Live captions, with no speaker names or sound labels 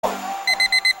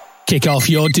Kick off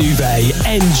your duvet.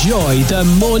 Enjoy the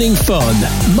morning fun.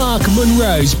 Mark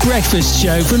Munro's breakfast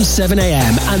show from 7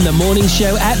 a.m. and the morning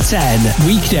show at 10.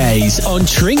 Weekdays on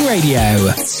Tring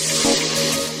Radio.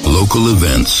 Local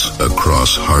events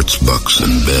across hearts, bucks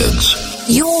and beds.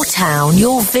 Your town,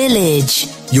 your village.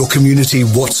 Your community,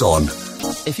 what's on?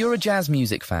 If you're a jazz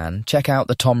music fan, check out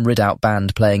the Tom Ridout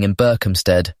Band playing in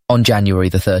Berkhamsted on January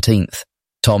the 13th.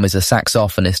 Tom is a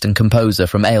saxophonist and composer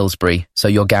from Aylesbury, so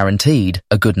you're guaranteed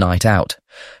a good night out.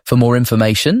 For more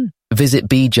information, visit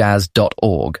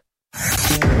bjazz.org.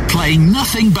 Playing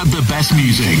nothing but the best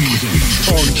music.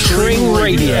 On Tring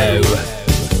Radio.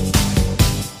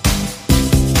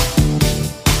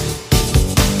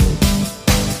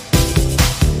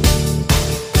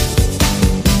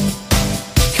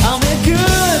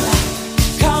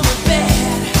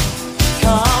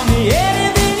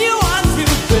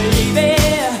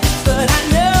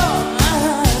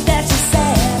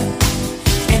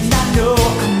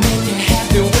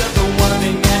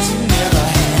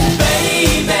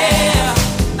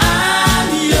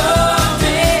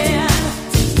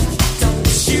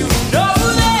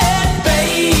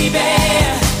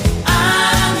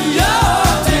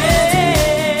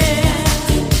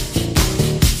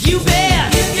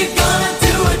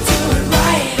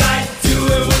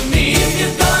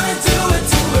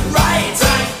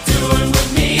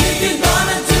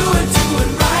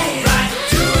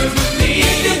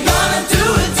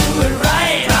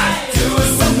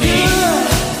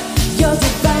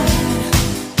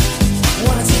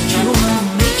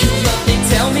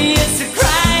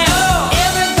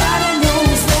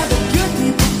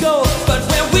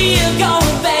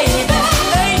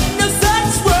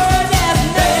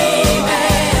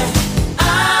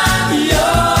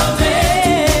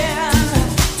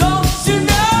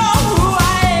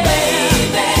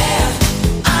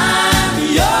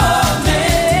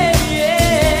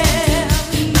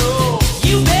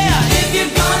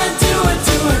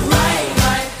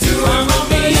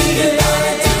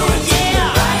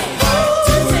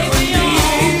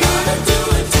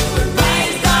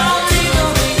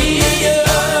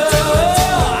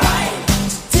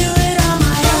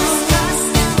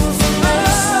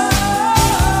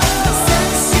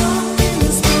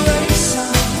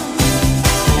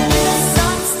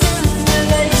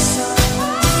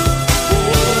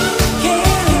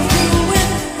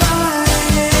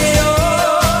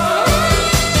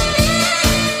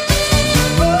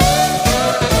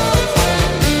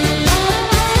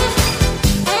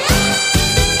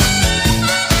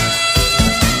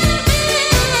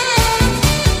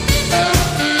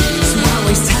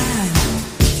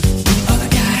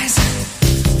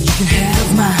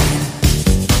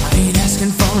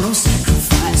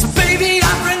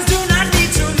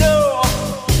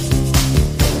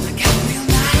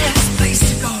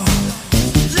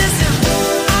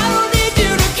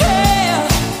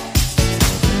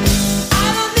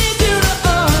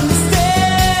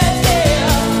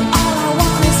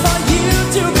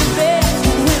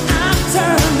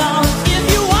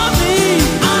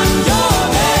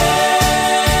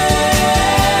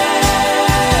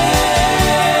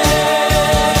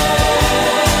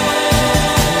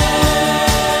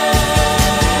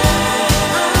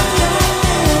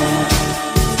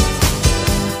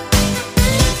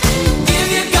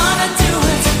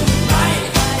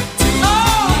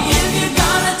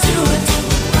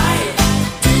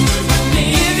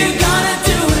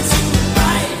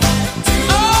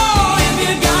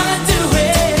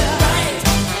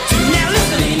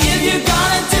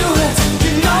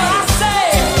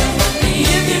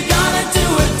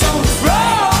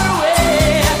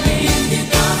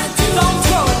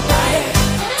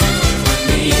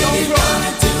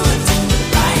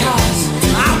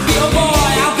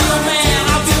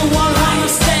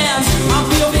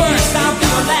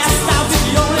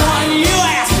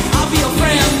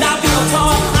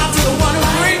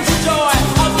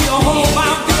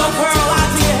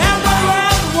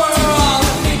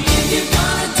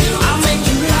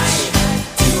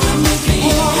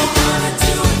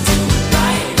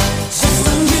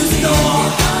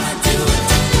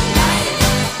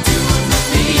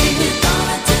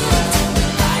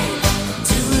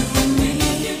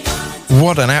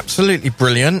 What an absolutely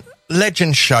brilliant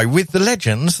legend show with the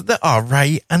legends that are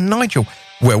Ray and Nigel.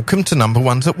 Welcome to Number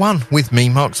Ones at One with me,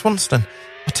 Mark Swanston.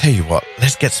 I'll tell you what,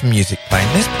 let's get some music playing.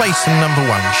 Let's play some Number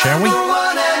One, shall we?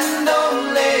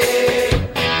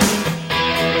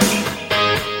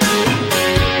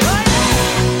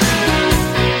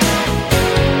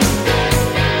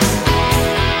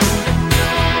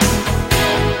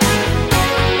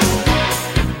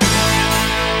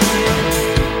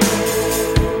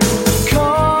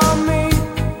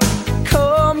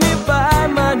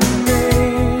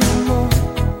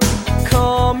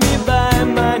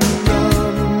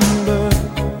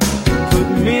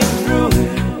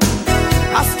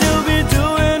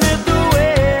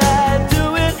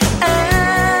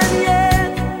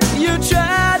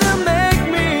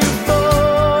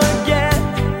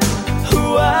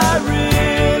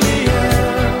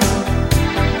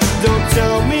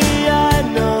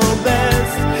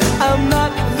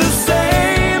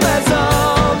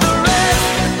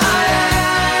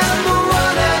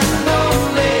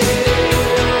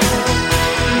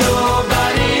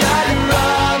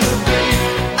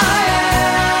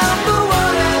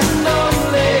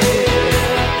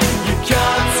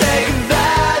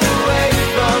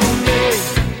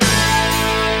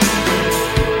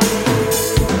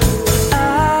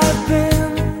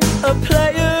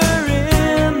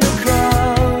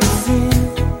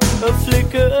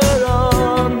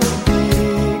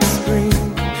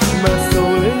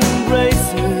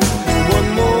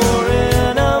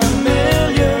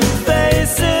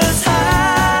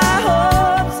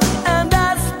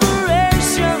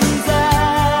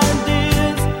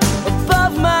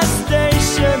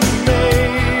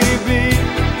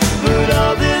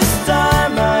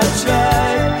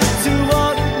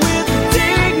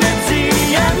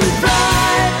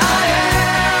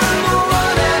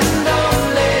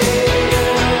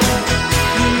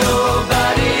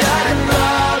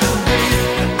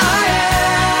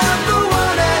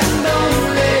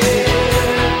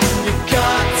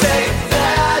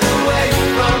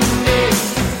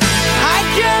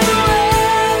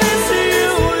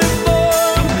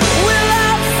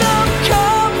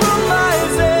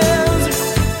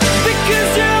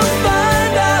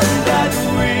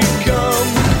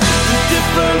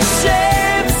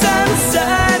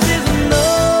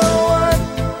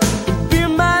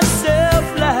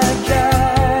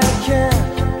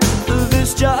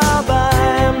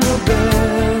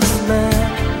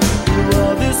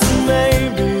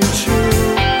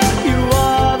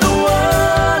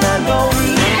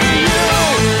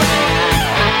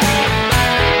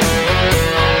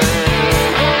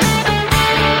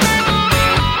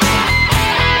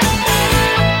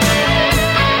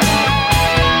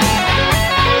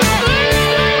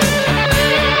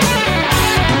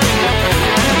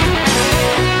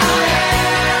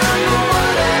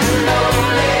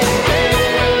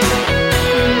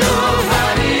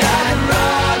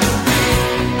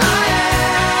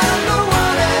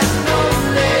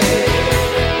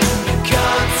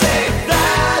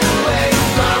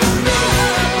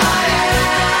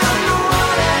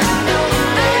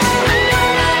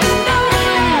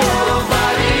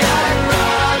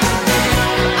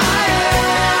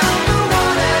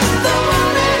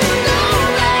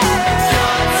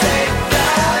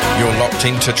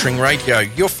 locked into Tring Radio,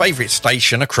 your favourite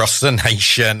station across the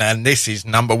nation, and this is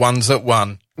Number Ones at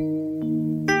 1.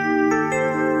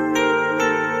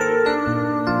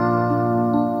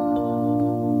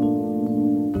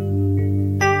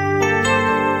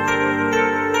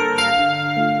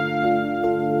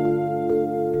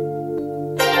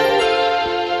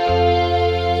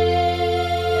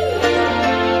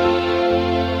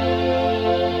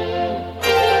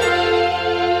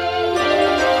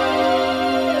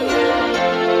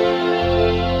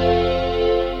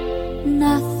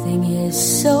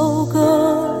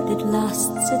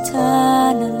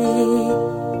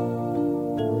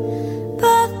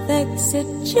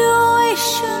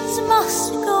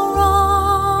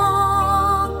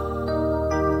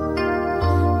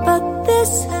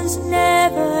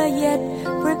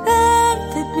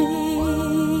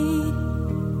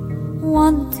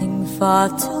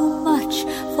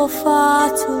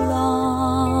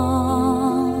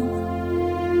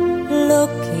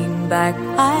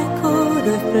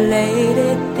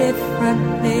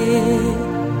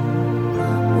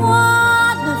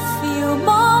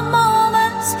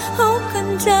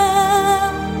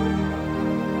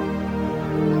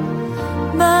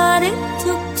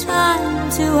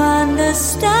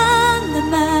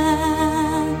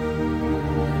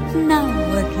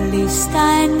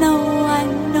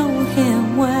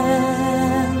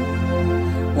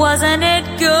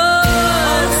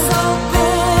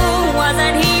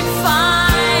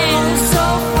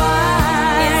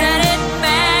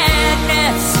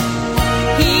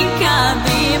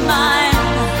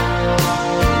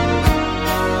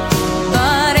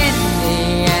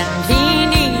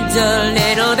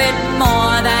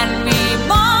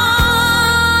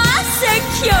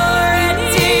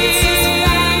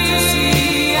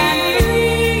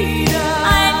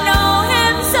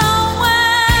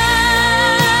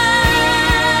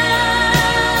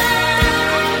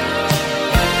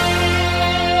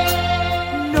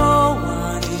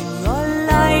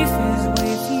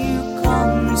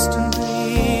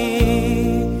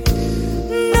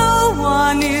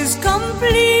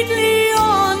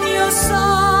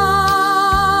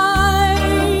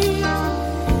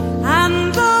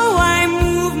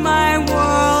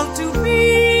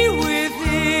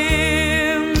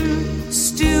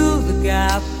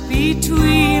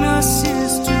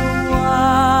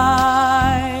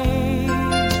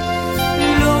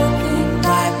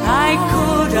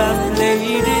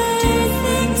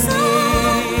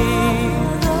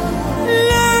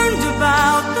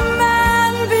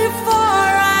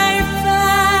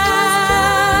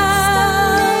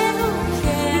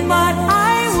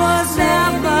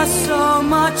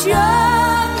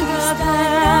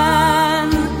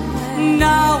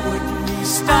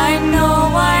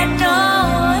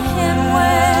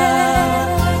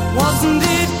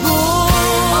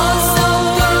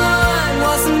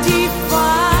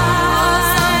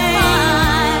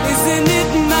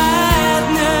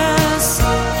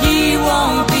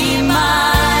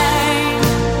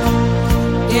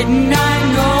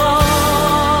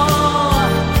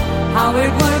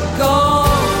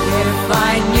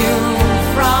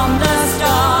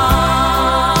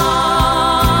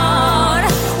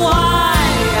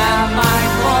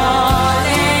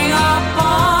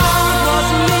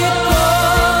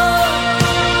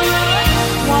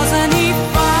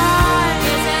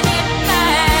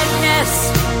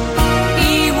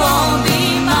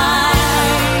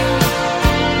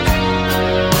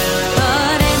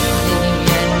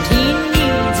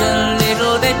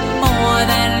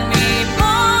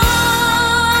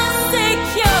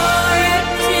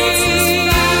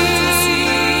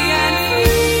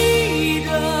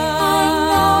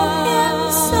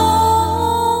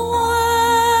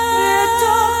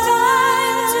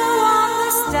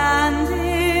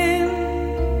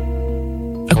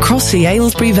 Across the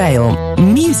Aylesbury Vale,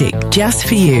 music just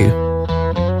for you.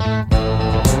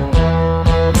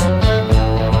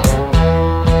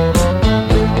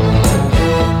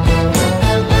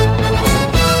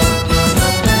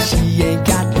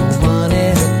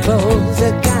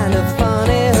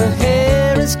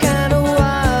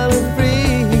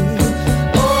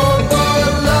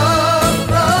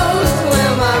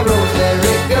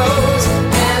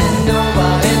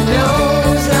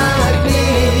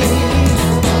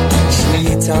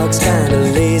 Talks kinda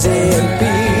lazy and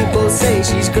people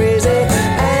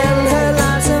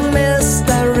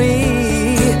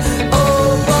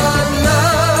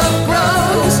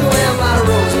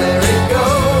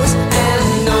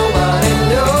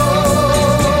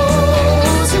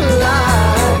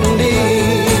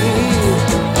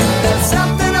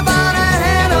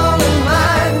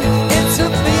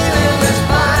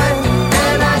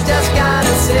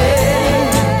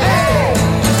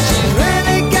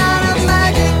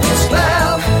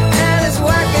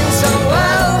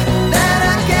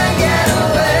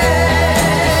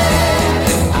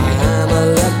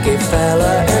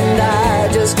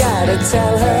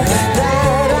tell her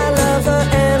that I love her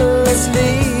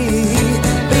endlessly.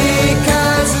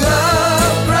 Because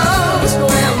love grows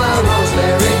where my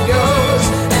rosemary goes,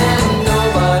 and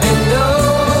nobody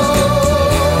knows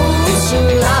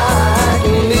like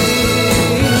me.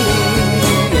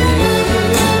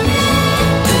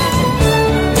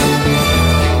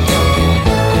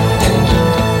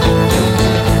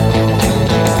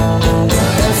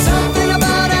 There's something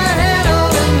about her head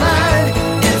on her mind.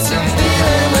 It's a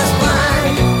feeling that's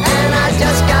blind, and I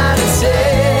just gotta say,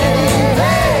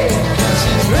 hey,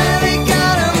 she's really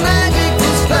got a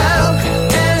magical spell,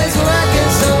 and it's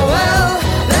working so well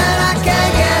that I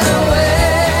can't get away.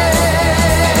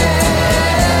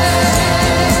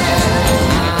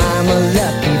 I'm a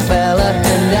lucky fella,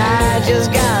 and I just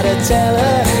gotta tell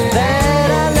her that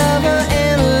I love her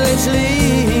endlessly.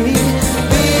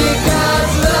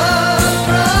 Because love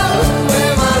grows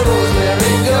where my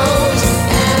rosemary goes,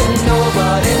 and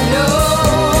nobody knows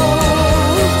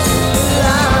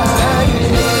like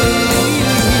me.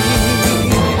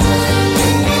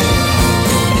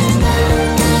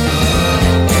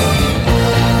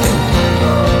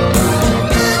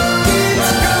 Keeps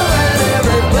growing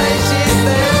every place she's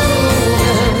been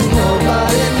moving.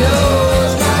 Nobody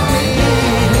knows like me.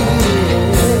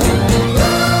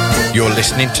 You're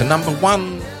listening to Number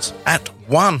Ones at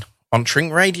 1 on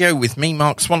Tring Radio with me,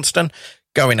 Mark Swanston,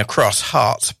 going across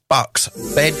hearts, bucks,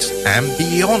 beds and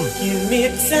beyond. Give me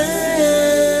time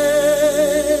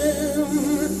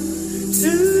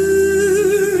to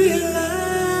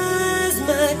realize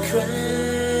my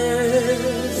crime.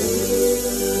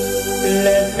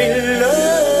 Let me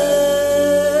love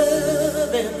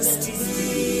and steal.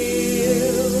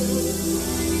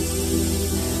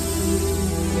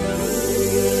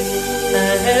 I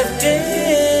have danced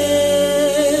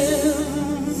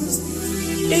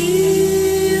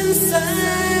inside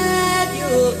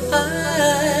your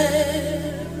eyes.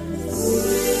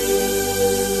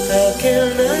 How can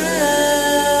I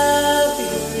be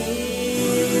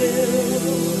real?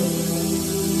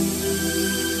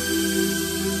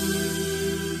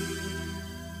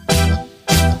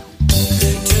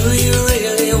 Do you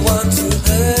really want to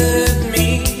hurt me?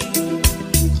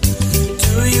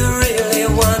 Do you really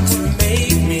want to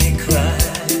make me cry?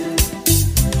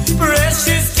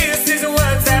 Precious kisses,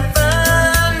 words that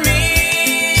burn me.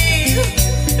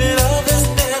 Lovers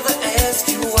never ask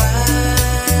you why.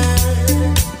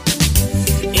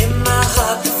 In my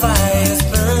heart the fire's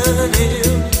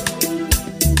burning.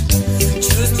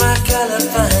 Choose my color,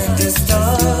 find a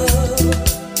star.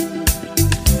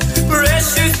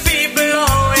 Precious people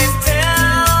always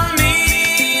tell me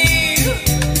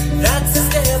that's a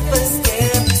step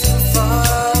too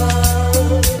far.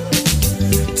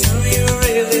 Do you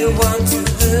really want to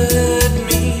hurt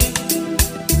me?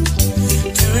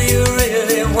 Do you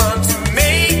really want to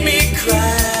make me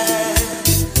cry?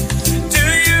 Do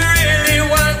you really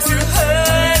want to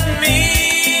hurt me?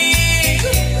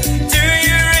 Do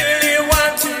you really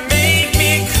want to make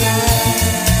me cry?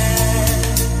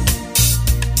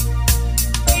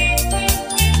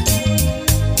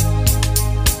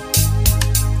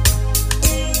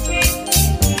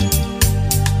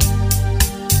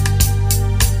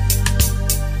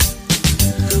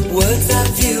 Words of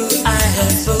you I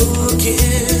have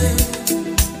spoken,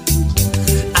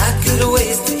 I could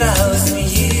waste 1,000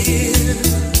 years.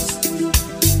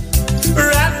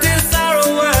 Wrapped in sorrow,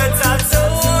 words are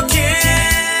token.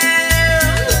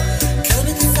 Come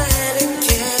inside and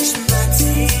catch my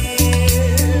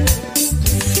tears.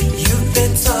 You've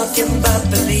been talking about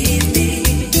believe me.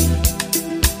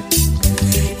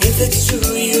 If it's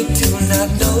true you do not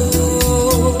know.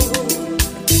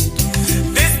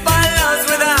 This by love's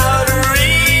without a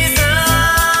reason.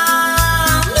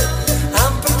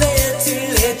 I'm prepared to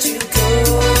let you go.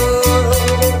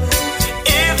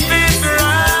 If it's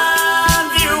love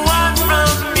you want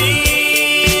from me,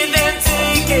 then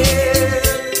take it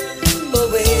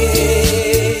away.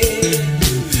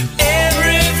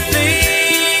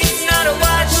 Everything's not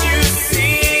what you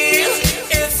see.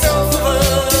 It's over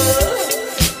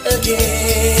again.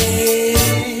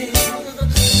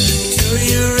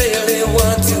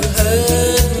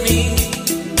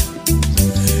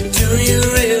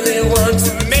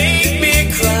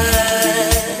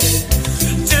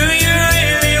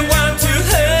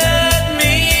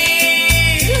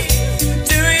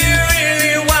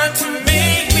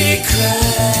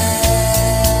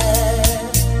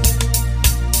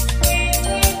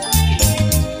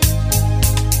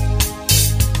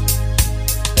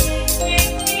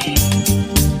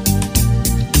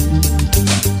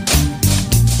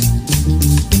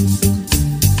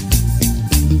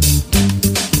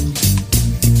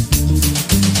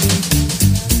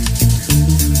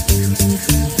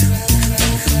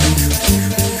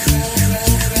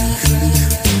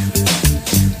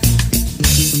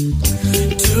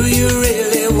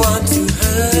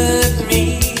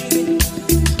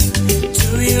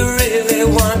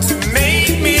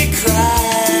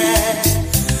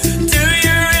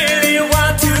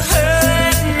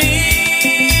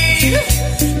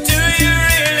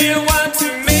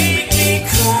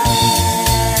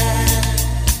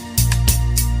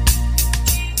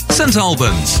 St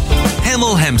Albans,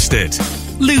 Hemel Hempstead,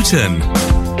 Luton.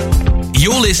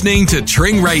 You're listening to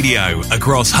Tring Radio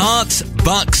across Herts,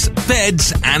 Bucks,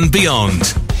 Beds and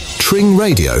beyond. Tring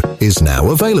Radio is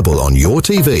now available on your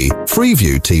TV,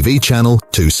 Freeview TV channel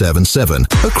 277,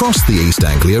 across the East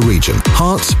Anglia region.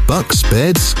 Herts, Bucks,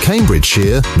 Beds,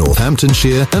 Cambridgeshire,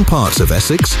 Northamptonshire and parts of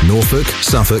Essex, Norfolk,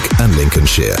 Suffolk and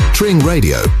Lincolnshire. Tring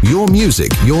Radio, your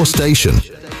music, your station.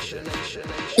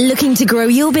 Looking to grow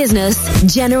your business,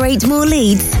 generate more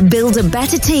leads, build a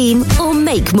better team, or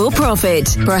make more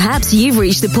profit? Perhaps you've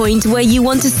reached the point where you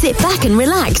want to sit back and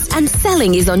relax and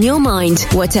selling is on your mind.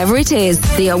 Whatever it is,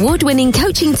 the award-winning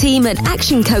coaching team at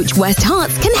Action Coach West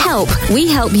Herts can help. We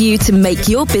help you to make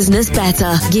your business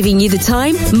better, giving you the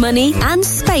time, money, and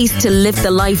space to live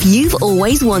the life you've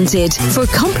always wanted. For a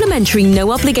complimentary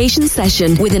no-obligation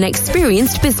session with an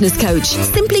experienced business coach,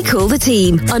 simply call the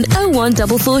team on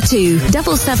 01442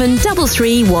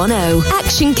 773310.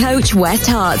 Action Coach West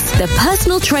Herts, the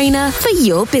personal trainer for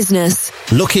your business.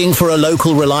 Looking for a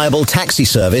local reliable taxi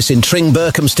service in Tring,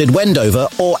 Berkhamsted, Wendover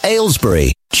or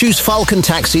Aylesbury? Choose Falcon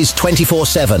Taxis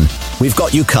 24/7. We've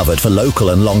got you covered for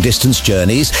local and long distance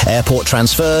journeys, airport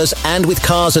transfers, and with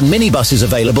cars and minibuses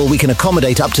available, we can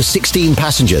accommodate up to 16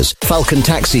 passengers. Falcon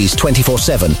Taxis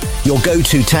 24/7, your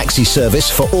go-to taxi service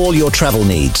for all your travel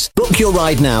needs. Book your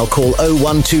ride now. Call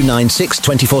 01296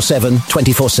 247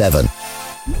 247.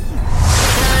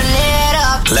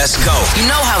 Let's go. You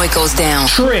know how it goes down.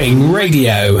 Tring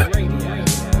Radio.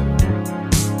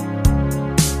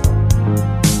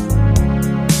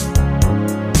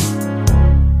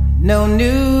 No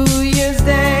New Year's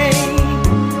Day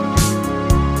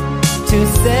to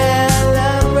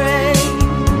celebrate.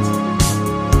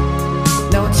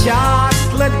 No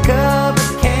chocolate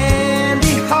covered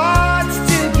candy hearts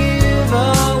to give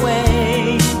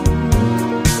away.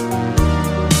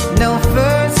 No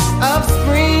first of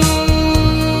spring,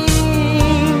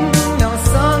 no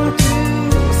song to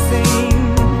sing.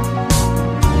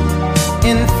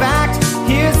 In fact,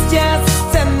 here's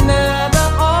just another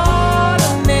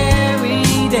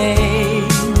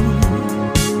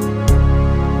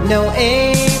no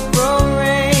April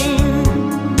rain,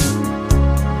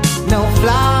 no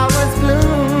flowers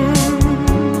bloom,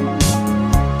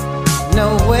 no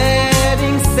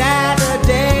wedding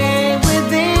Saturday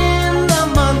within the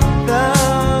month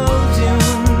of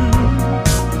June.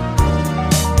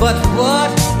 But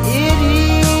what it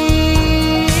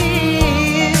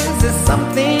is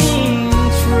something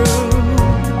true,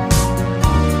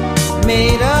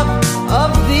 made up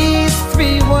of these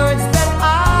three words that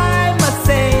I must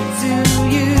say to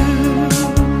you.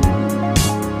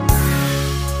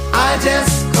 I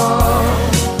just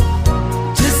called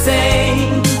to say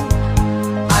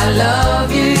I love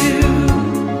you.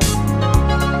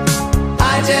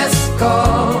 I just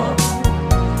called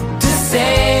to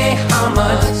say how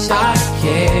much I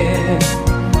care.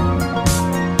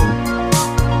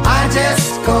 I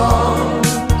just called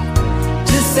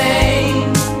to say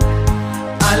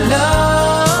I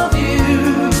love you,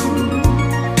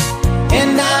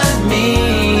 and I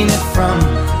mean it from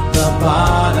the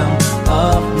bottom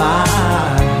of my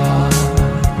heart.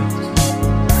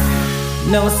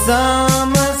 No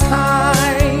summer's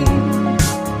high,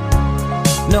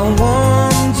 no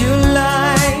warm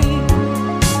July,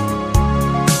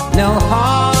 no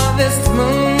harvest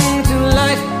moon to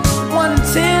light one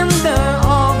tender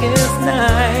August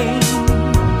night,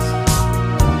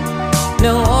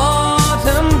 no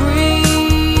autumn breeze,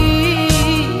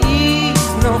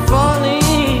 no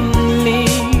falling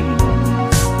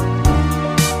leaves,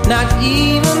 not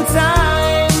even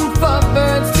time for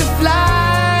birds to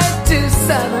fly to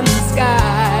southern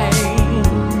skies,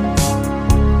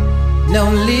 no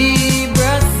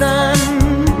Libra sun,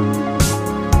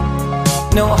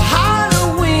 no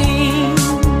Halloween,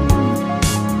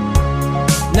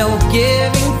 no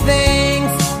giving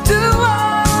thanks to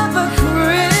all the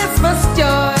Christmas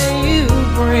joy you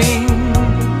bring.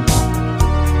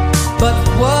 But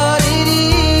what it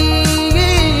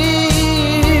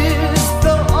is,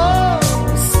 though oh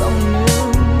so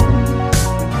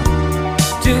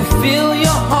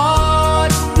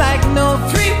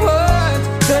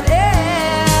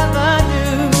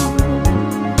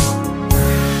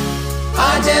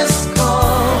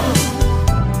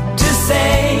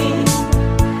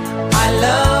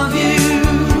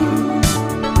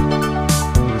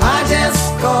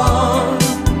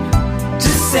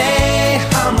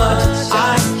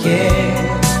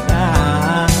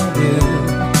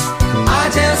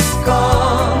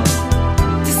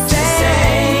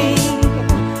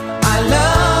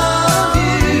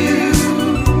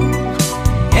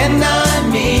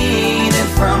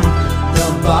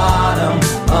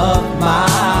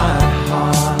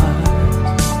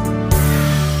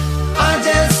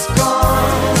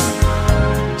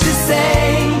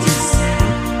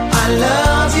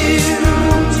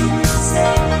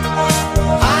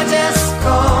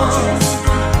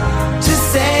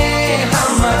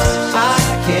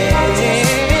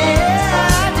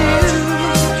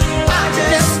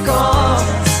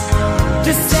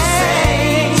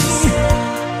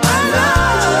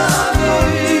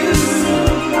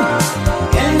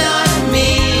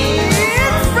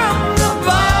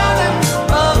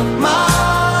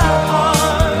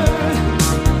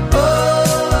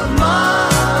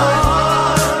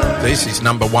week's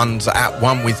number ones at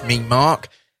 1 with me, Mark.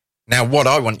 Now, what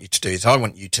I want you to do is I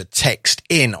want you to text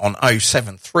in on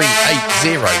 07380339122.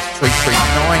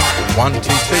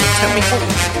 Tell me what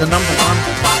the number one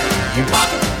you want.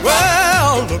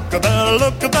 Well, look at that,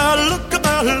 look at that, look at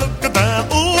that, look at that.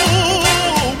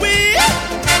 Ooh, wee.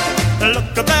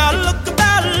 Look at that, look at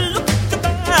that, look at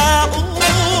that. Ooh,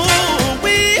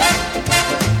 wee.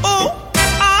 Oh,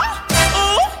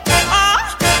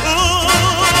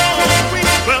 wee.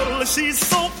 Well, she's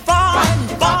so fine,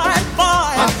 fine,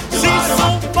 fine. She's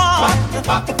so fine,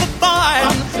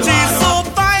 fine. She's so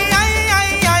fine,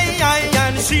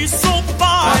 she's so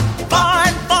fine,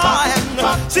 fine, fine.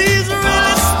 She's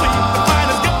really sweet, the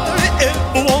finest girl you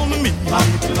ever want to meet. Oh,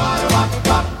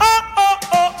 oh,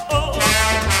 oh, oh.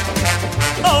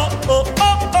 Oh, oh,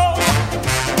 oh, oh.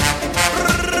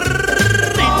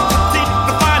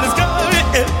 The finest girl you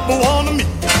ever want to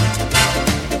meet.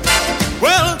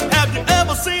 Well, have you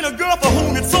ever seen a girl for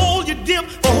whom you sold your dip,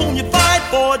 for whom you fight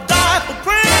for, die for,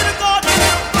 pray to God?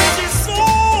 She's so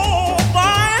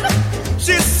fine.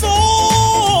 She's so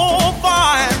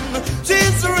fine.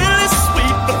 She's really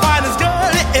sweet, the finest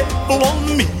girl you ever want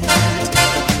to meet.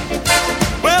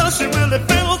 Well, she really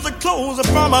fills the clothes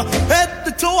from her head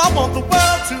to toe. I want the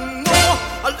world to know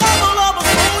I love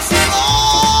her so. She's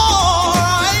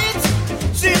alright.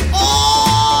 She's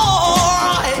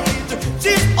alright.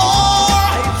 She's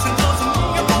alright. She loves me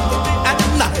about the day and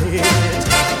night.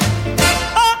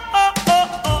 Oh, oh, oh,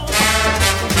 oh.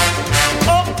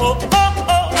 Oh, oh, oh,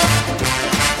 oh.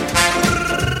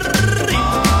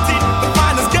 The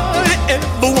finest girl you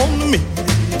ever want to meet.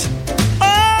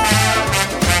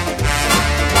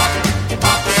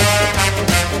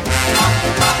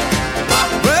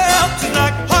 Well, she's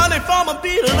like honey from a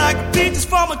bee, like peaches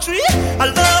from a tree. I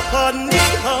love her,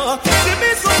 need her. She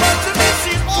means so much to me.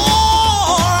 She's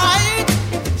alright.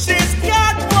 She's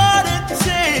got what it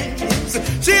takes.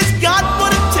 She's got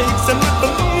what it takes, and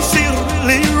with me she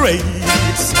really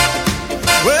raves.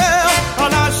 Well,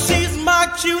 now she's my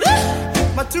cutie,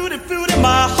 my tutti frutti,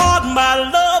 my heart, my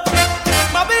love,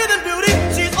 my bathing beauty.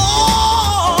 She's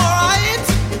alright.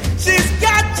 She's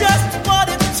got just what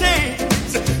it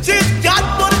takes. She's got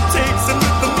what it takes, and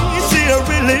with me she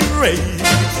really raves.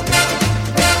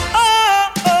 Oh,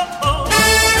 oh, oh.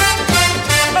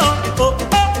 Oh, oh,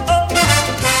 oh, oh.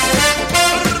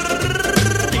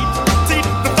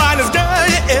 The finest girl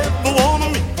you ever wanna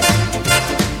meet.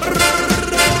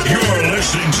 You're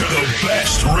listening to the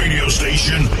best radio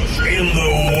station in the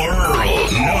world.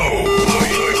 No, the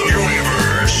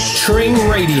universe. Tring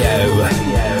Radio.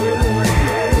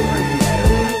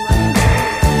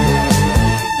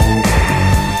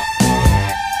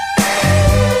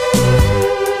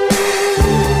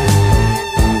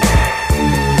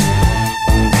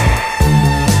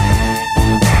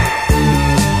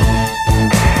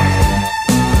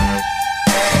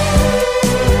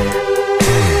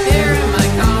 Here in my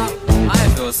car, I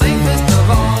feel safest of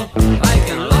all. I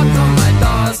can lock all my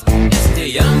doors. It's the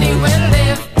only way to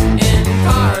live in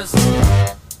cars.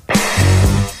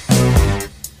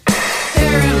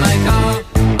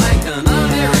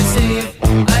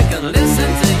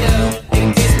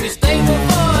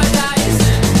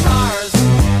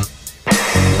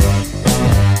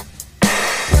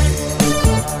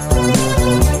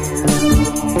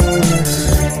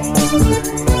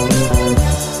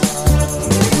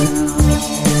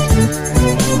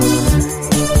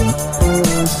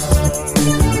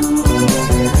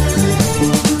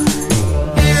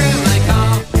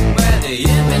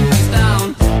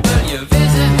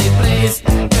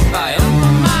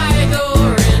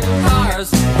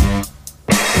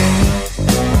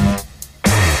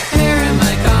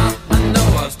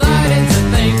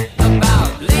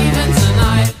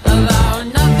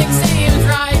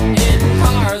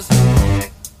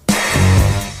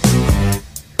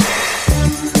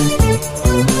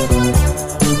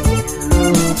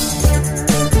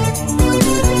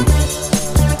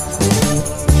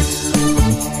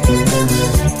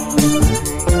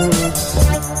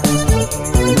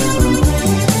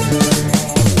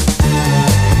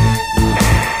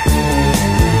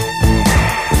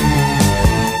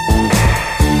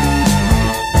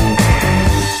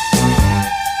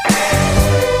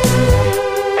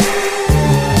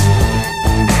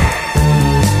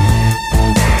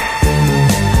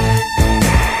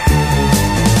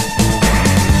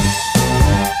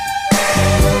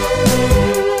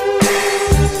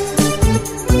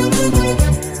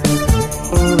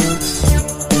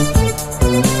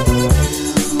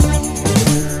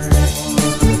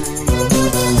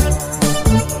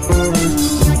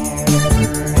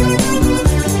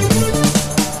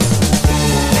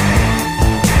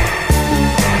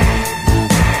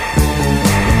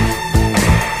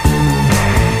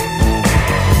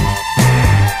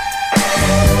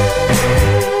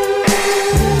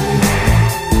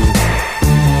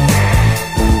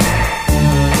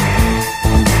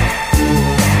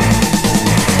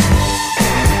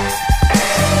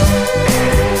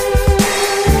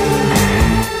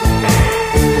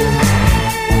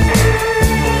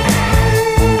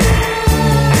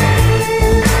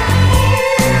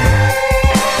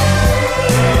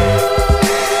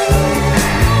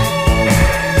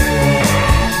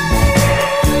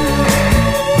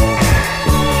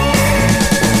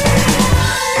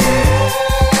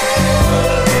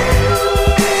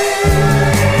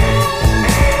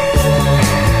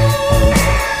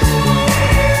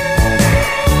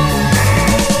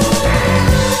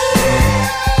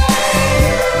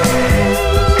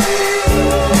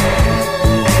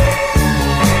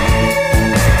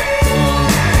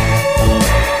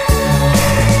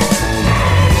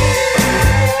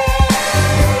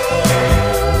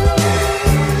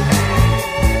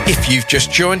 Just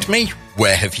joined me?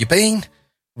 Where have you been?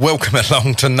 Welcome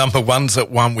along to Number Ones at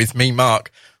One with me,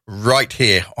 Mark, right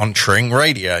here on Tring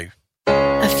Radio.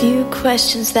 A few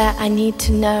questions that I need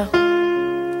to know.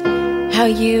 How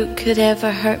you could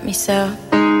ever hurt me so.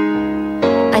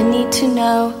 I need to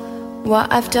know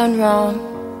what I've done wrong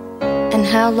and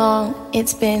how long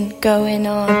it's been going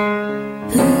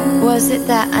on. Was it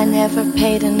that I never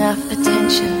paid enough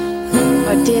attention?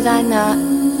 Or did I not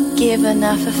give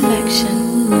enough affection?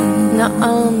 Not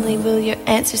only will your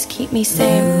answers keep me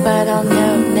sane, but I'll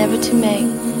know never to make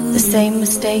the same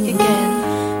mistake again.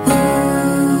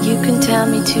 You can tell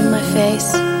me to my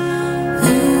face,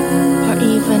 or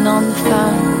even on the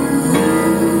phone.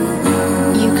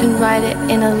 You can write it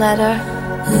in a letter.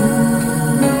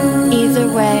 Either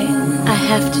way, I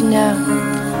have to know.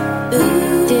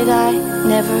 Did I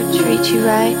never treat you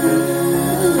right?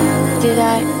 Did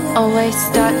I always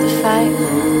start the fight?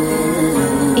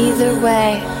 Either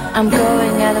way, I'm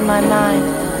going out of my mind.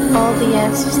 All the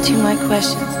answers to my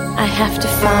questions I have to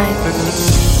find.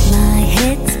 My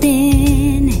head's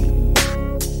spinning.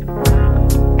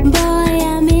 Boy,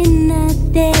 I'm in a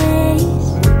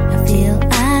daze. I feel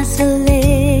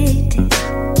isolated.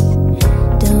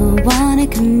 Don't wanna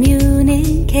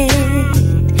communicate.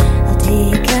 I'll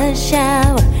take a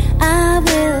shower. I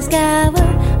will scour.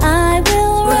 I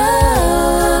will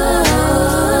run.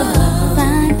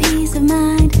 Find peace of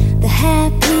mind. The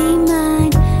happy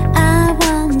mind I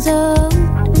once owned.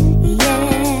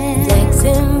 Yeah.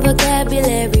 Flexing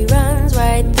vocabulary runs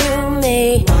right through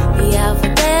me. The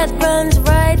alphabet runs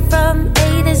right from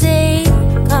A to Z.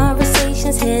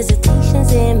 Conversations,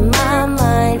 hesitations in my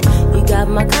mind. You got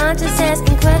my conscience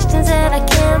asking questions that I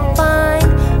can't find.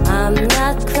 I'm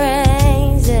not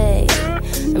crazy.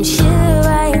 I'm sure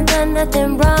I ain't done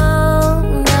nothing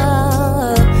wrong.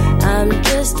 No, I'm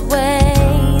just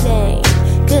waiting.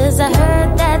 'Cause I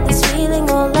heard that this feeling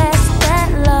won't last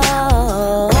that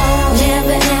long.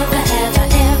 Never, ever, have I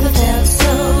ever felt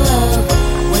so low.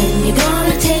 When you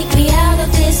gonna take me out of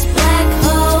this black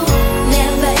hole?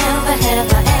 Never, ever, have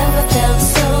I ever felt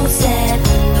so sad.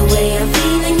 The way I'm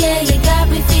feeling, yeah, you got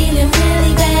me feeling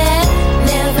really bad.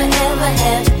 Never, ever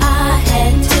have I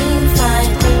had to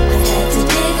find. I've had to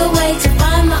dig away to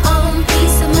find my own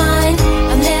peace of mind.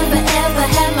 I've never, ever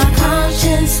had my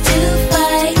conscience to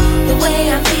fight. The way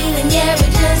I'm feeling, yeah,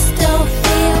 it just don't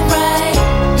feel right.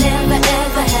 Never,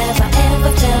 ever have I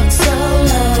ever felt so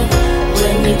low.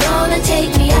 When you gonna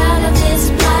take me out of this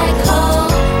black hole?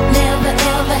 Never,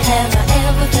 ever have I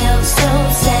ever felt so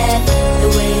sad. The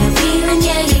way I'm feeling,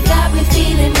 yeah, you got me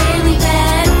feeling really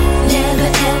bad. Never,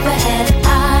 ever had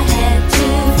I had to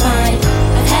find.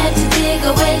 I've had to dig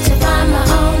away to find my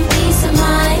own peace of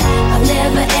mind. I've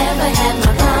never, ever had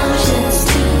my conscience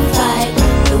to fight.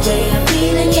 The way I'm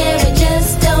feeling, yeah, it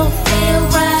just don't feel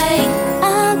right.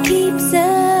 I'll keep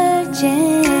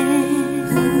searching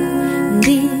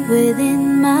deep within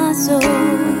my soul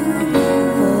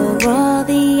for all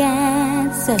the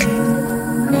answers.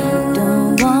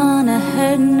 Don't wanna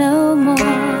hurt no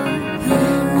more.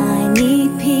 I need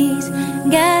peace,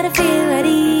 gotta feel at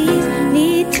ease.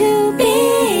 Need to be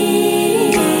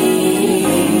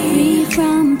free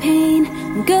from pain,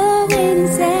 go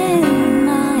insane.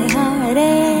 My heart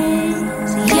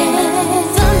aches, yeah.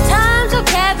 Sometimes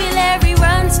vocabulary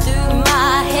runs through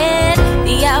my head.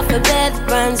 The alphabet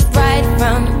runs right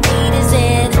from A to Z.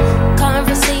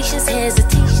 Conversations,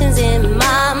 hesitations in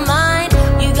my mind.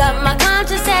 You got my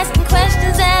conscience asking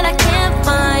questions that I can't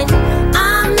find.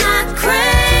 I'm not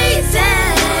crazy.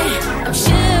 I'm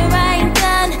sure I ain't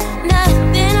done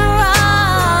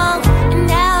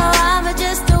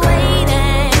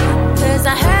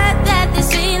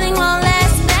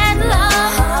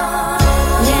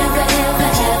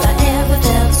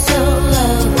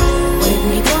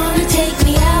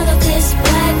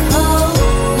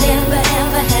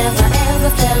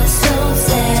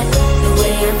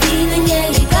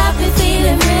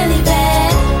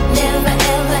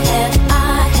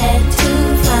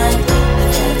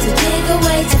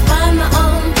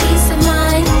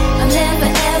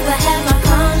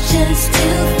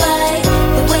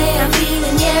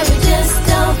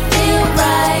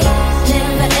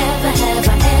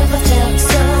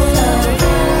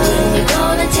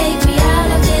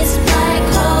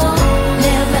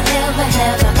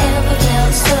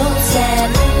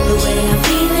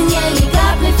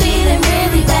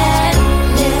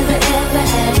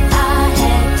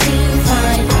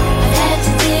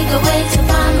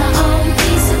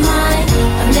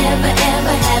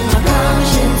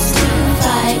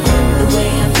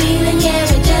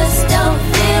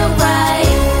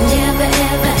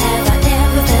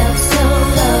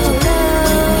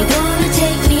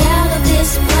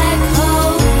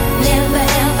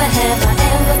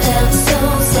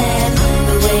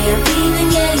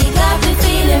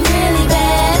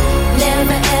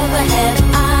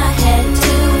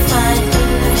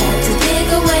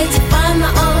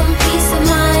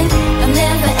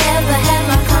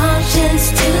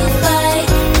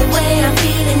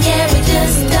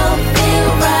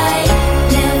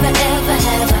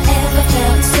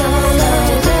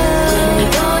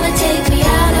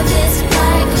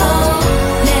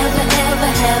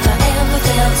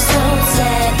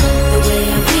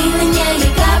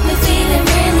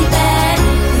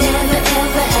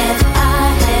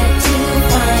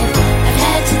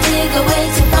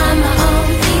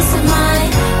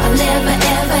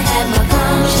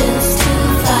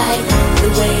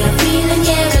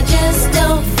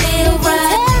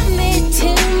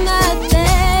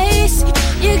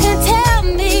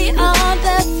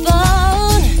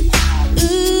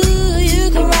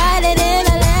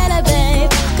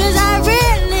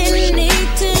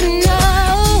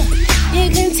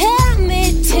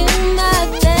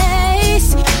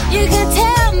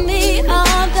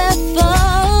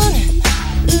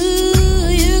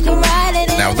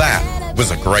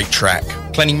great track.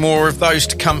 Plenty more of those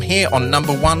to come here on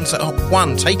number ones at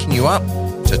 1, taking you up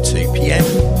to 2 p.m.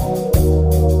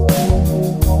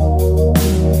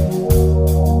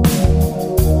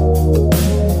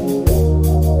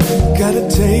 Gotta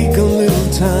take a little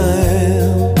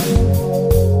time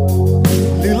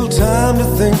to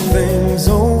think things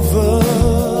over.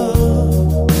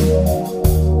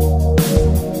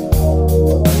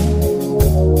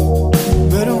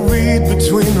 Better read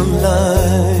between the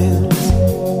lines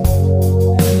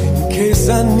in case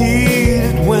I need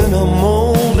it when I'm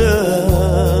older.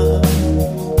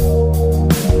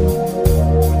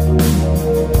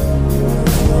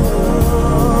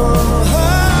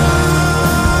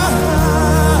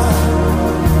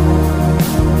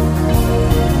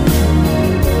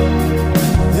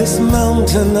 This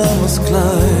mountain I must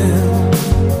climb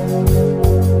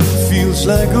feels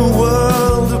like a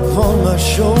world upon my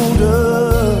shoulders.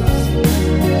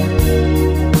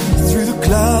 Through the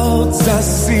clouds I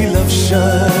see love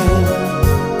shine,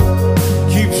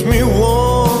 keeps me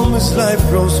warm as life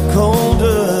grows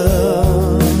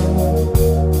colder.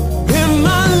 In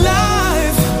my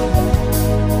life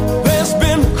there's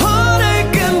been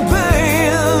heartache and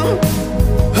pain.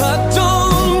 I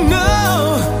don't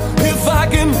know if I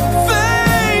can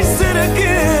face it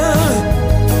again.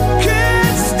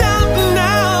 Can't stop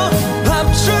now.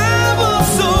 I've traveled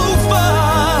so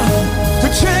far to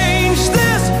change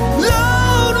this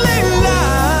lonely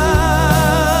life.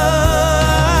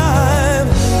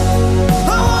 I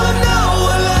wanna know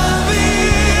what love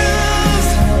is.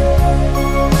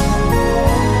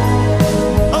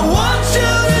 I want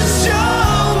you to show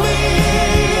me.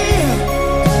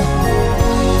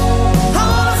 I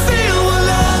wanna feel what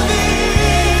love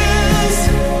is.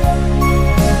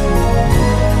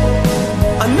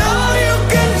 I know you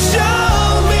can show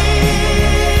me.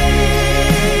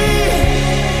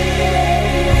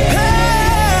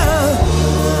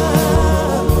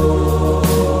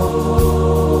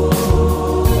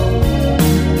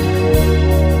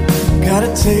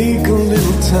 Gotta take a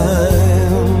little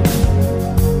time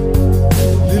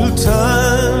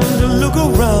to look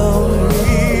around me.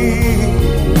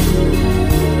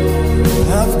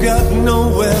 I've got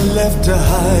nowhere left to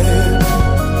hide.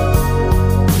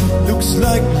 Looks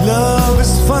like love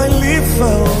has finally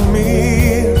found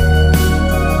me.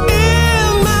 In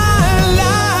my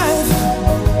life,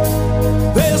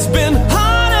 there's been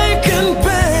heartache and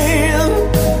pain.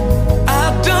 I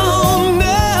don't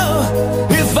know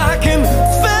if I can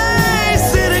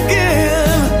face it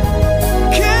again.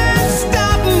 Can't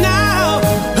stop now.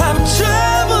 I've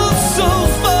traveled so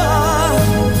far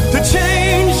to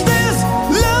change this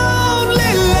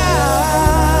lonely life.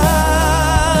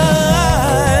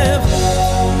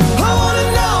 I wanna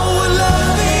know what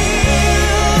love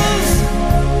is.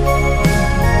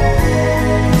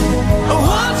 I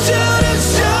want you to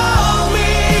show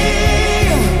me.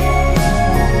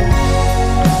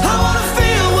 I wanna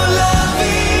feel what love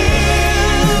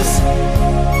is.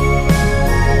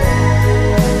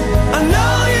 I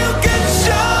know you can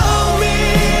show me.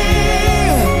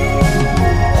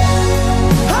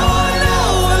 I wanna know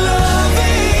what love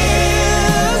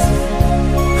is.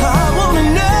 I wanna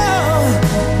know.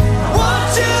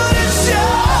 Want you to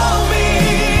show me.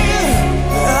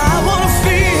 I wanna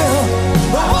feel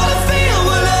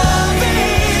what love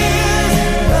is.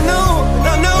 I know, I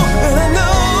know, and I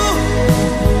know.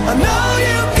 I know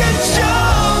you can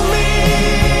show me.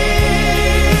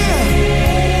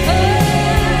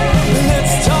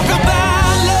 Let's talk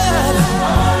about love.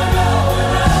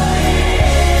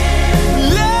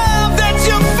 Love that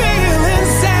you feel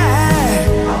inside.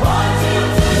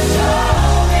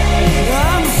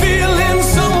 I'm feeling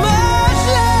so much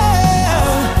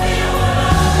love.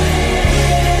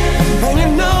 And you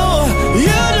know,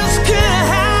 you just can't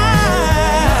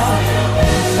hide.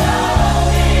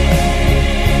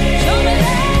 Show me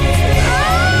that.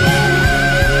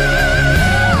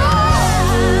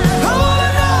 I wanna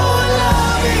know what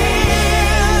love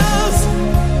is.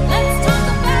 Let's talk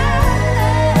about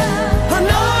love. I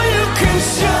know you can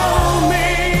show me.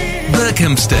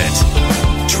 Berkhamsted,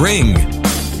 Tring,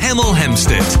 Hemel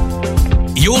Hempstead.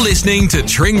 You're listening to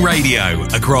Tring Radio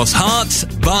across Hearts,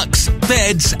 Bucks,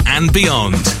 Beds and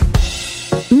beyond.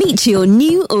 Meet your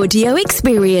new audio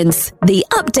experience, the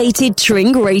updated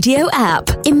Tring Radio app.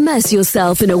 Immerse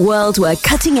yourself in a world where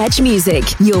cutting-edge music,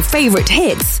 your favorite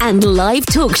hits, and live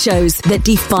talk shows that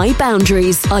defy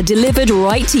boundaries are delivered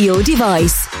right to your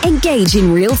device. Engage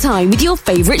in real time with your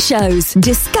favorite shows.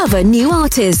 Discover new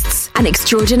artists, an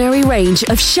extraordinary range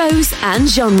of shows and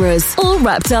genres, all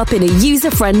wrapped up in a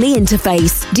user-friendly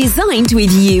interface designed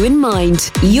with you in mind.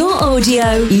 Your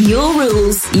audio, your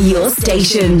rules, your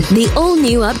station. The all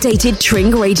all-new updated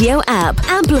Tring Radio app.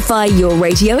 Amplify your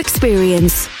radio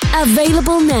experience.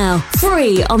 Available now,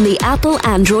 free on the Apple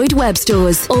Android web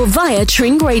stores or via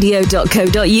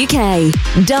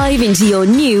tringradio.co.uk. Dive into your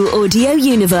new audio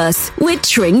universe with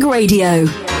Tring Radio.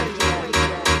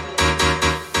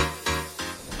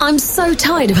 I'm so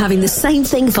tired of having the same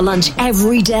thing for lunch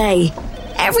every day.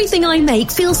 Everything I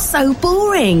make feels so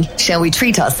boring. Shall we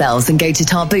treat ourselves and go to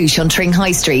Tarbouche on Tring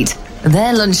High Street?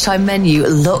 Their lunchtime menu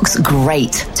looks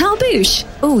great. Tarbouche?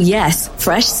 Oh yes,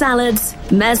 fresh salads,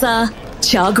 mezza,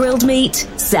 char-grilled meat.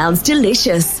 Sounds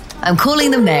delicious. I'm calling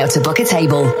them now to book a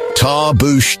table.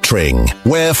 Tarbouche Tring,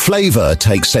 where flavour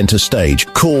takes centre stage.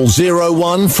 Call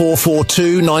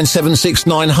 01442 976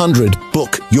 900.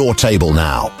 Book your table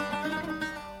now.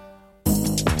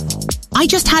 I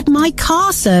just had my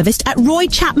car serviced at Roy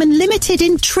Chapman Limited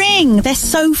in Tring. They're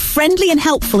so friendly and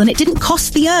helpful, and it didn't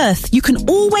cost the earth. You can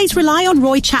always rely on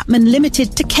Roy Chapman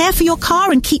Limited to care for your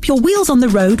car and keep your wheels on the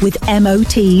road with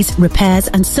MOTs, repairs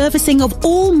and servicing of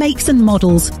all makes and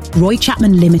models. Roy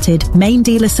Chapman Limited, main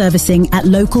dealer servicing at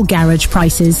local garage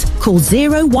prices. Call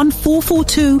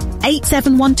 01442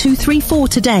 871234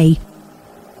 today.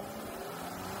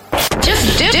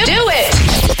 Just do it!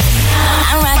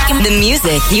 I'm rocking the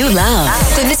music you love.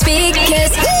 To the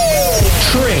speakers.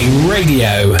 Tring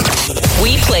Radio.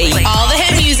 We play all the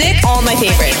hit music, all my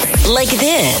favorites. Like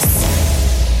this.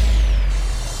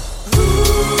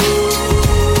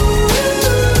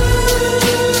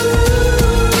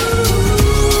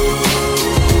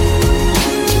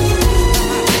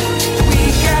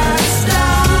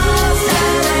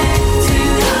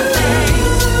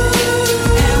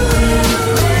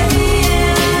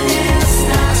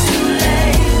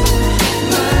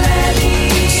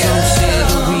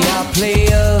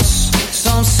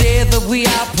 We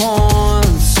are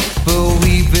pawns, but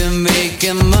we've been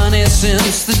making money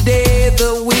since the day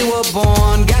that we were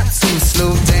born. Got to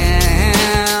slow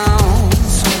down,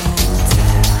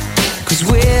 'cause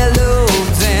we're low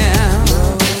down.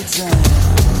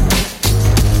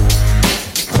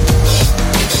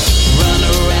 Run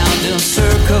around in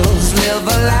circles, live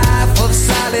a life of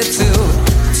solitude,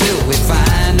 till we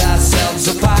find ourselves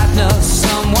a partner,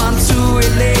 someone to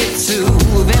relate to.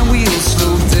 Then we'll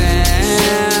slow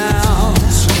down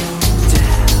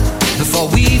before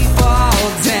we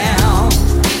fall down.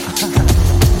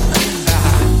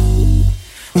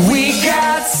 We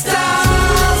got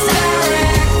stars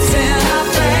directing our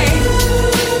fate,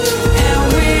 and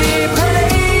we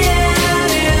praying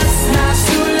it's not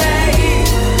too late,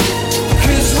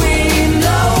 'cause we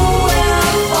know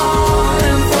we're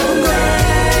falling from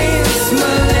grace.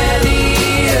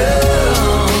 Millennium.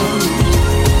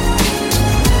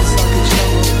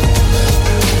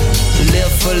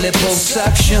 Live for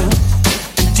liposuction,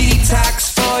 detox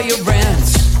for your rent,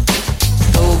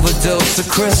 overdose of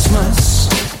Christmas,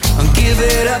 and give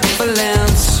it up for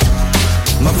Lent.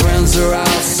 My friends are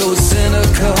all so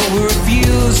cynical, we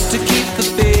refuse to keep the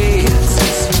faith.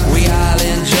 We all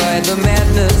enjoy the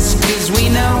madness, 'cause we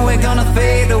know we're gonna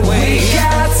fade away. We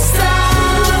got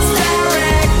stars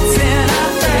directing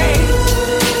our fate,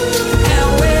 and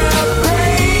we're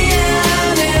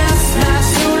praying it's not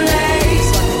too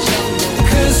late,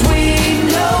 'cause we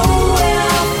know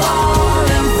we're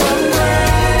falling from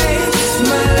grace.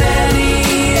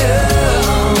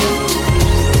 Millennium.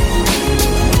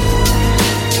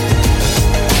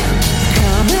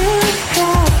 Come and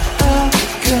have a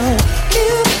go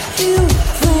if you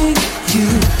think you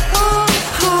are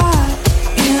hot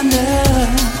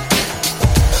enough.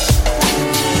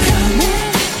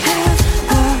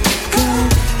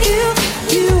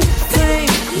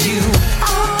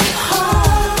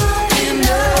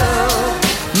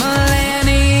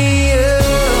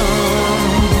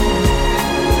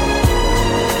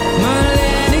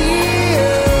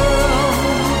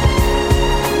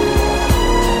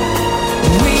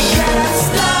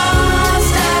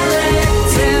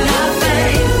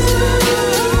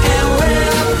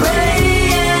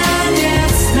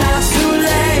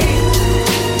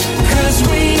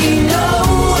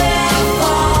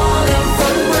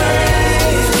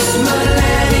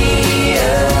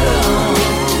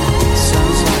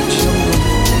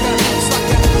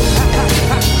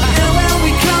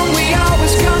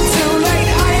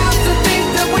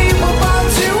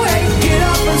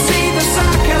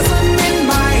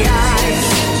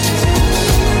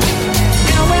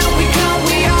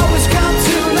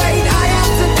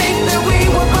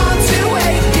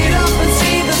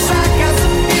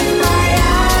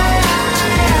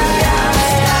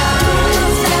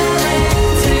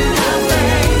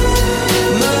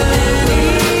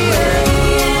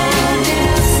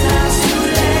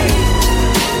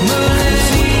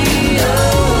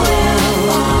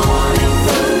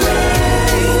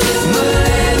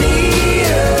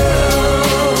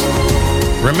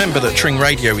 Remember that Tring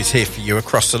Radio is here for you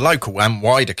across the local and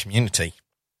wider community.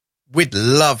 We'd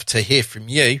love to hear from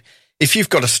you. If you've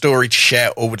got a story to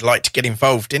share or would like to get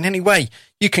involved in any way,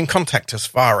 you can contact us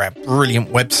via our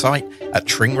brilliant website at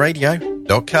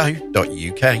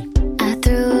tringradio.co.uk. I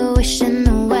threw a wish in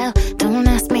the well. Don't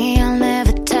ask me, I'll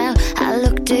never tell. I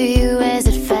looked at you as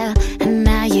it fell, and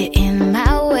now you're in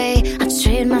my way. I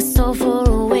trade my soul for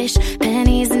a wish,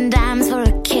 pennies and dimes for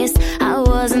a kiss. I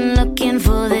wasn't looking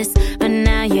for this, but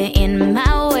now you're in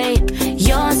my way.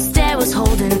 Your stare was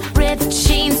holding, ripped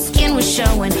jeans, skin was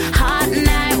showing. Hot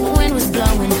night, wind was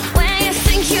blowing. Where you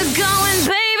think you're going,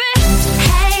 baby?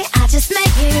 Hey, I just met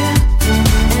you,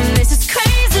 and this is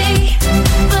crazy,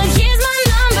 but here's my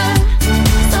number,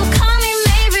 so call me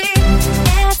maybe.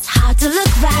 It's hard to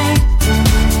look right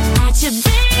at you,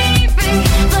 baby,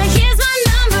 but here's my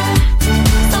number,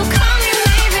 so call me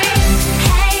maybe.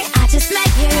 Hey, I just met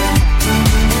you,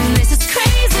 and this is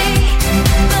crazy,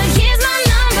 but here's my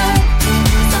number,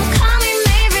 so call me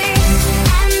maybe.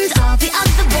 And all the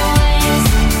other boys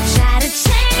try to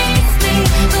chase me,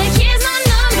 but here's my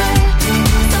number,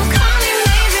 so call me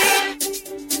maybe.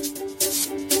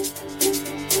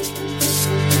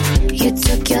 You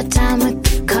took your time with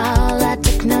the call, I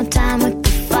took no time with the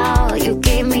fall. You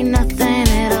gave me nothing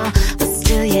at all, but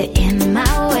still you're in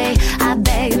my way. I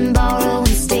beg and borrow and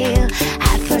steal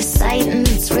at first sight, and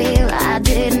it's real. I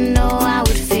didn't know I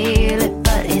would feel it,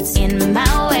 but it's in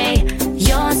my way.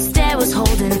 Your stare was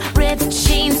holding, ripped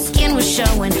jeans, skin was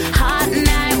showing. Hot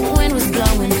night, wind was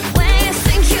blowing. Where you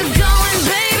think you're going,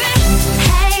 baby?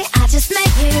 Hey, I just met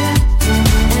you,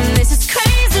 and this is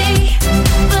crazy,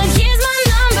 but here's my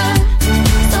number,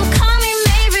 so call me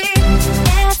maybe.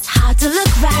 It's hard to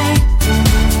look right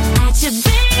at you,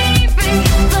 baby,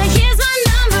 but here's my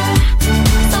number,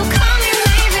 so call me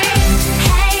maybe.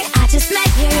 Hey, I just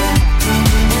met you,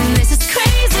 and this is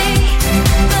crazy,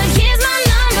 but here's my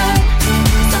number,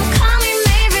 so call me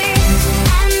maybe.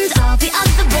 And all the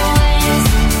other boys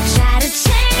try to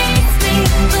chase me,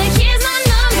 but here's my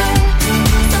number,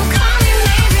 so call me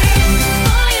maybe.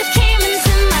 Before you came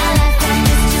into my life, I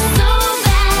missed you so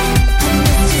bad, I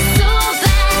missed you so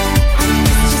bad, I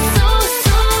missed you so,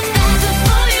 so bad.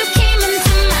 Before you came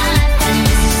into my life, I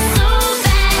missed you so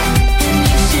bad, and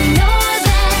you should know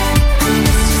that I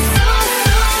missed you so,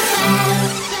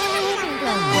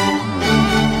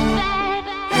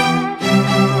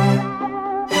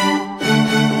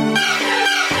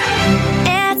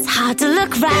 It's hard to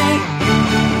look right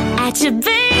at you,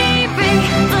 baby,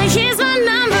 but here's my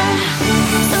number,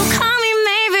 so call me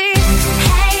maybe.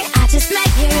 Hey, I just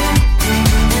met you,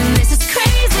 and this is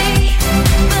crazy,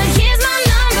 but here's my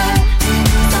number,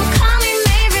 so call me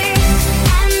maybe.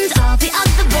 And all the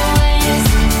other boys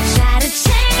try to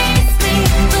chase me,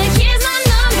 but here's my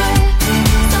number,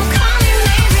 so call me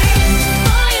maybe.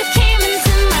 Before you came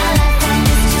into my life, I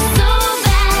missed you so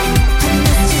bad, I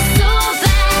missed you so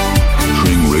bad.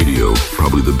 Tring Radio,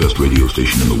 probably the best radio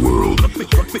station in the world.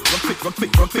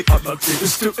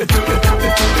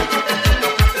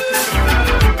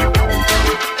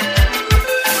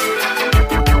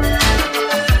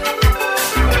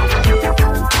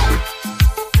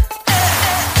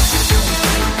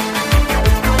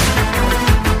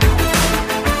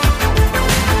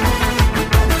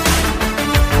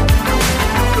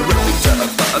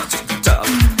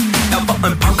 Er war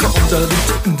ein Punker und er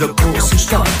lebte in der großen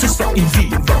Stadt. Es war in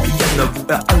Wien, war Vienna, wo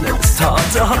er alles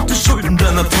tat. Er hatte Schulden,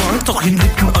 denn er trank, doch ihn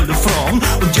liebten alle Frauen.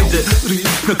 Und jede rief,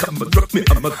 na kann man Rock Me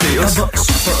Amadeus. Er war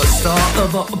Superstar,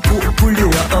 er war populär,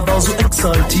 er war so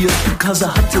exaltiert, because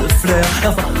er hatte Flair.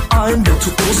 Er war ein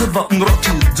Virtuose, war ein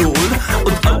Rockidol.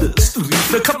 Und alles rief,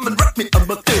 na kann man Rock Me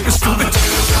Amadeus. Du mit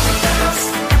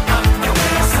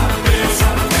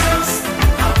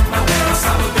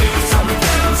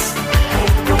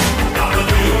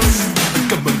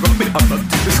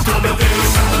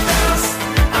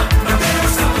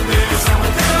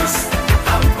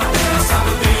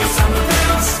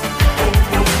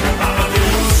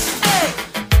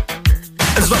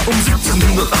Es war um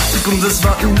 1780 und es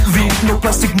war in Wien. No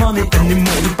Plastic Money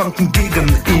anymore, die Banken gegen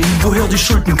ihn. Woher die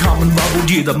Schulden kamen, war wohl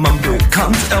jedermann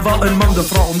bekannt. Er war ein Mann der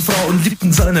Frauen, Frauen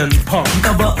liebten seinen Punk.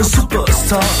 Er war ein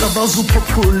Superstar, er war so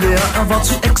populär, er war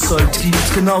zu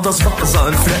exaltiert, genau das war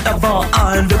sein Flair. Er war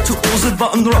ein Virtuose,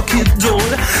 war ein Rockidol.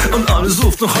 Und alle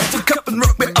suchten noch heute Captain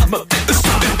Rock Me Amadeus.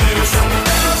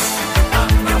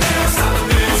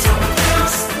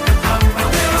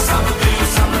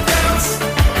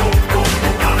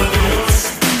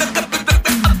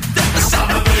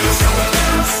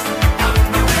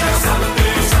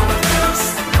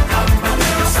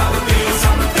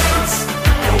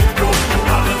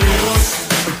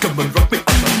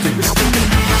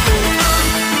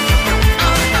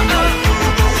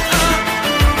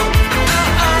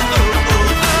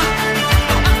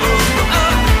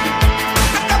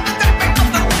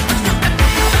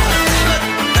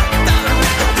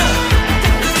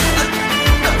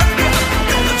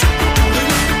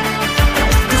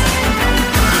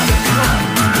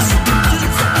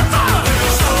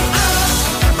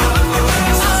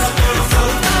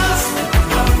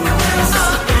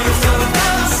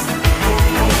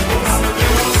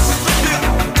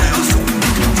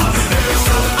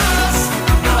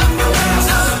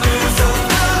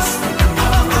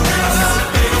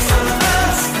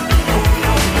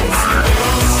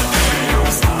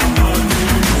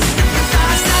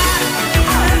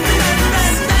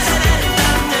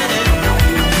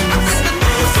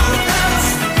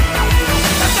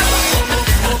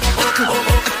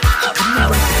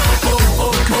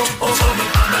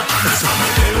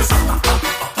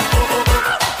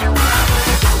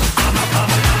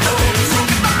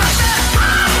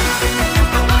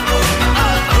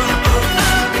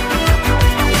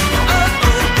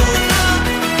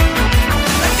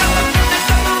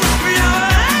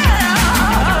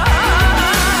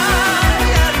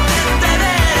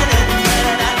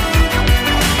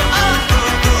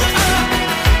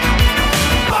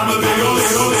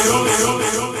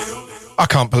 I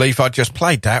can't believe I just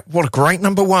played that. What a great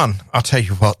number one. I'll tell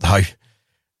you what, though.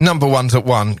 Number ones at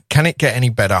one. Can it get any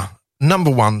better?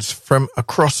 Number ones from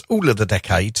across all of the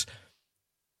decades.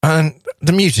 And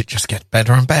the music just gets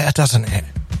better and better, doesn't it?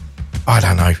 I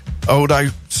don't know. Although,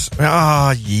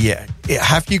 yeah.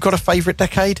 Have you got a favourite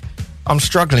decade? I'm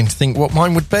struggling to think what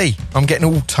mine would be. I'm getting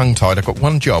all tongue-tied. I've got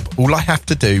one job. All I have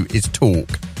to do is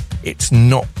talk. It's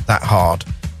not that hard.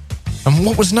 And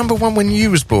what was number one when you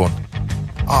was born?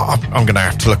 I'm going to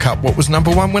have to look up what was number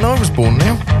one when I was born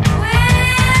now.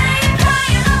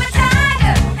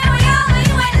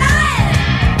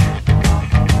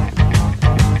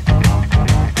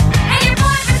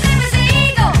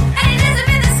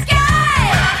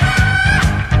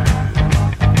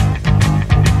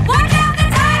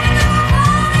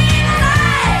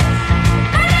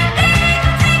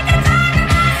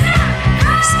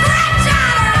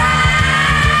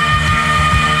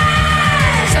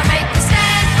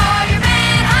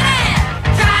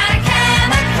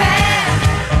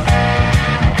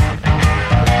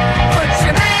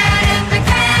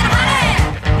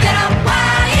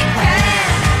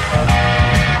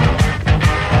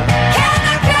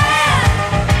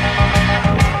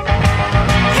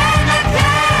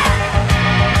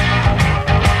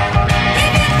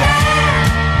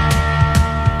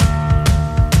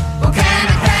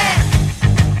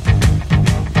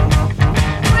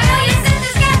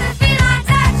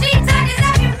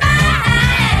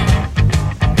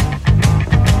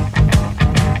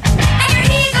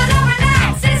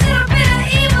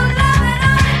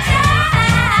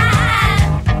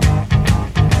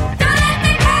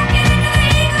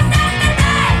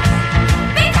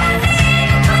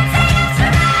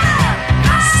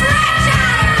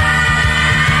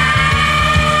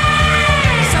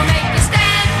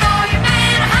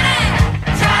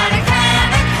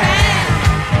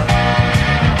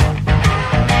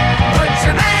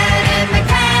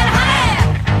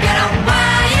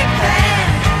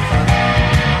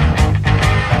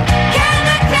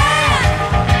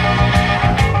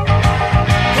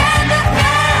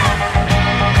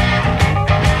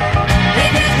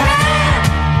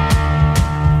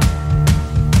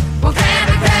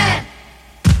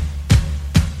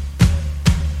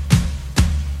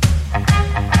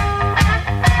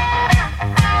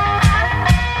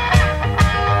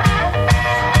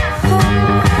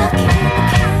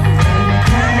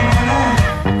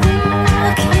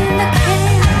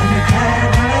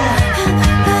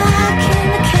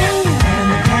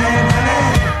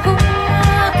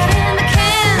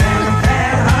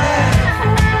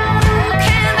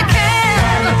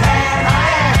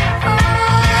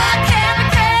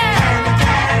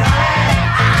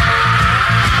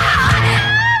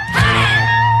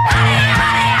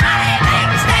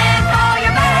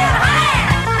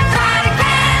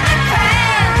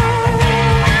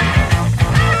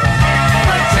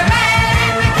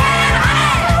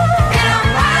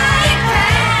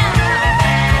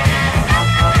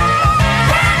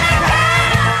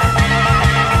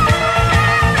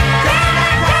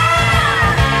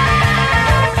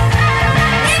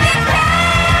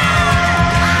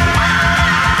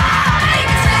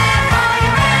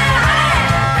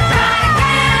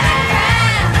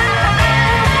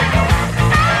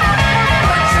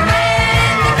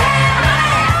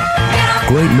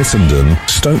 Great Missenden,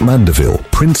 Stoke Mandeville,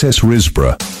 Princess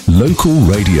Risborough. Local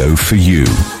radio for you.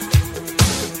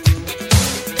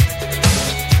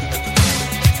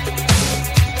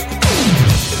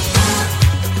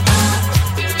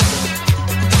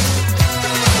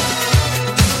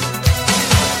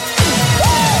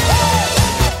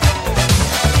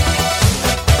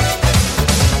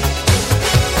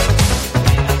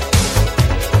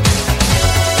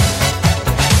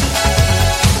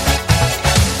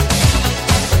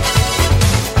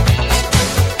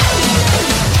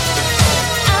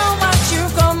 I watch you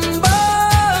from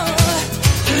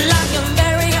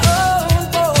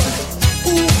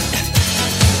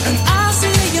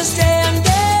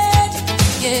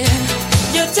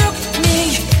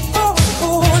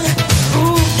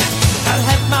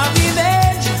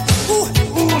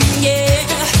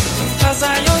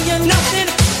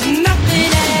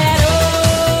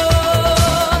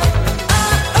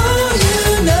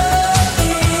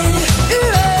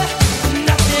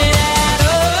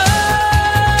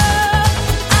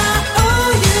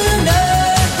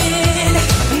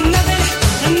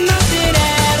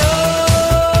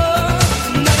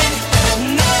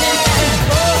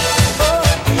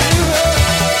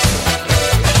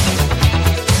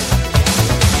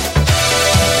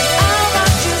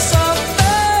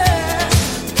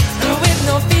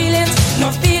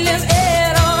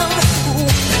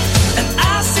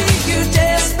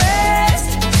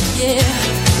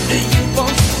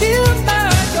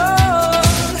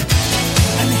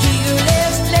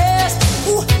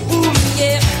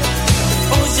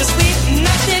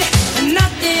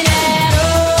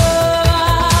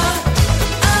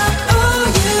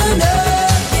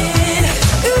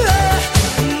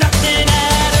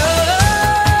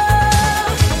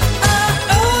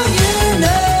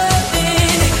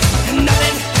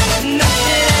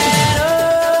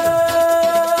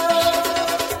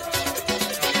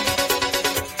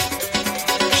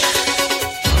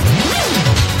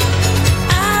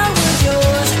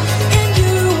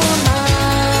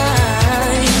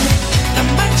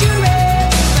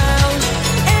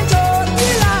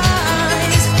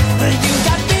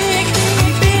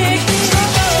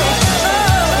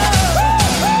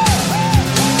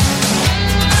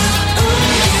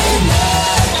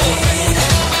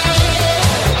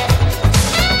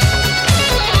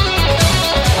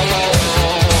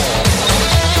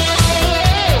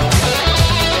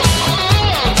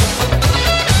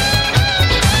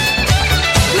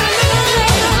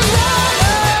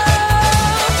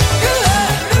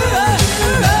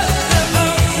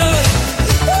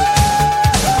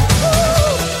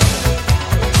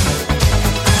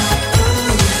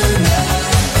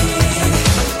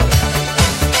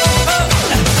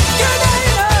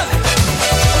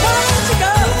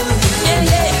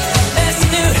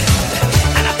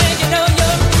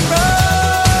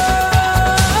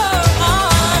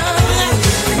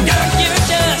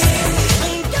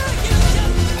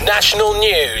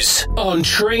on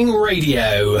Tring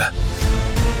Radio.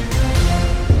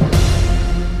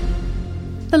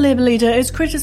 The Labour leader is criticising